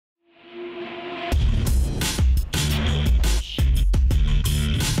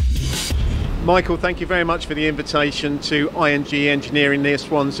Michael, thank you very much for the invitation to I&G Engineering near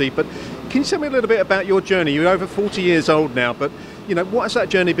Swansea. But can you tell me a little bit about your journey? You're over 40 years old now, but what has that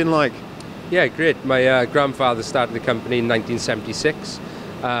journey been like? Yeah, great. My grandfather started the company in 1976,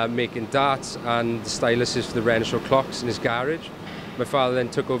 making darts and styluses for the Renshaw clocks in his garage. My father then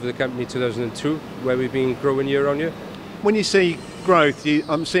took over the company in 2002, where we've been growing year on year. When you see growth,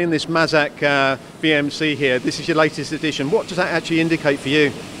 I'm seeing this Mazak VMC here. This is your latest edition. What does that actually indicate for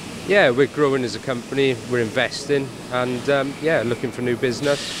you? Yeah, we're growing as a company, we're investing, and looking for new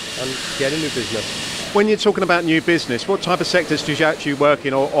business and getting new business. When you're talking about new business, what type of sectors do you actually work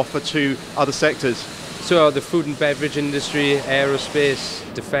in or offer to other sectors? So the food and beverage industry,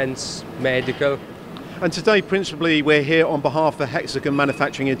 aerospace, defence, medical. And today, principally, we're here on behalf of Hexagon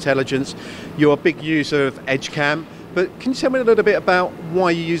Manufacturing Intelligence. You're a big user of EDGECAM, but can you tell me a little bit about why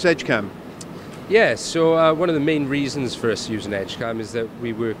you use EDGECAM? Yeah, so one of the main reasons for us using EDGECAM is that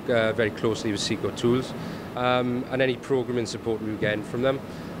we work very closely with SECO Tools, and any programming support we were getting from them,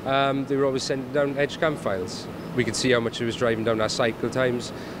 they were always sending down EDGECAM files. We could see how much it was driving down our cycle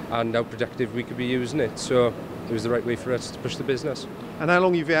times and how productive we could be using it, so it was the right way for us to push the business. And how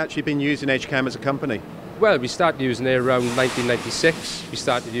long have you actually been using EDGECAM as a company? Well, we started using it around 1996. We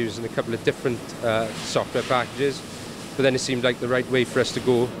started using a couple of different software packages, but then it seemed like the right way for us to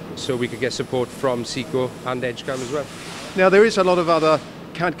go, so we could get support from SECO and EDGECAM as well. Now, there is a lot of other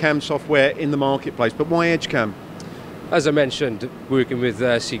CAD/CAM software in the marketplace, but why EDGECAM? As I mentioned, working with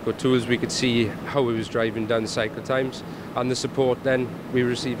SECO Tools, we could see how it was driving down the cycle times and the support then we were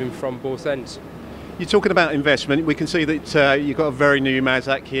receiving from both ends. You're talking about investment. We can see that you've got a very new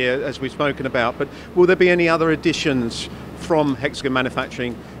Mazak here, as we've spoken about, but will there be any other additions from Hexagon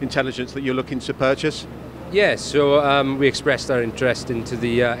Manufacturing Intelligence that you're looking to purchase? Yes, so we expressed our interest into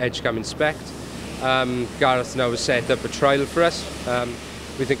the EDGECAM Inspect. Gareth now has set up a trial for us.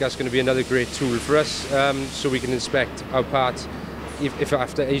 We think that's going to be another great tool for us, so we can inspect our parts if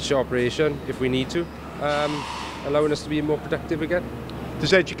after each operation, if we need to, allowing us to be more productive again.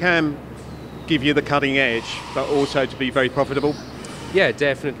 Does EDGECAM give you the cutting edge, but also to be very profitable? Yeah,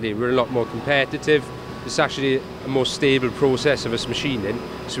 definitely. We're a lot more competitive. It's actually a more stable process of us machining,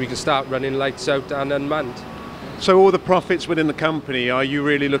 so we can start running lights out and unmanned. So all the profits within the company, are you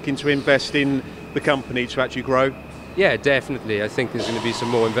really looking to invest in the company to actually grow? Yeah, definitely. I think there's going to be some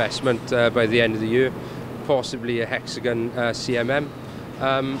more investment by the end of the year, possibly a Hexagon CMM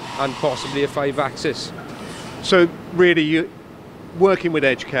and possibly a 5-axis. So really, you working with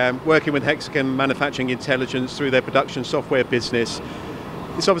EDGECAM, working with Hexagon Manufacturing Intelligence through their production software business,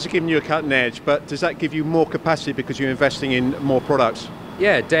 it's obviously giving you a cutting edge, but does that give you more capacity because you're investing in more products?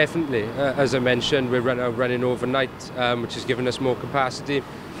 Yeah, definitely. As I mentioned, we're running overnight, which has given us more capacity,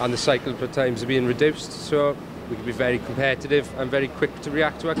 and the cycle per times are being reduced, so we can be very competitive and very quick to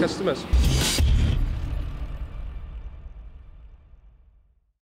react to our customers.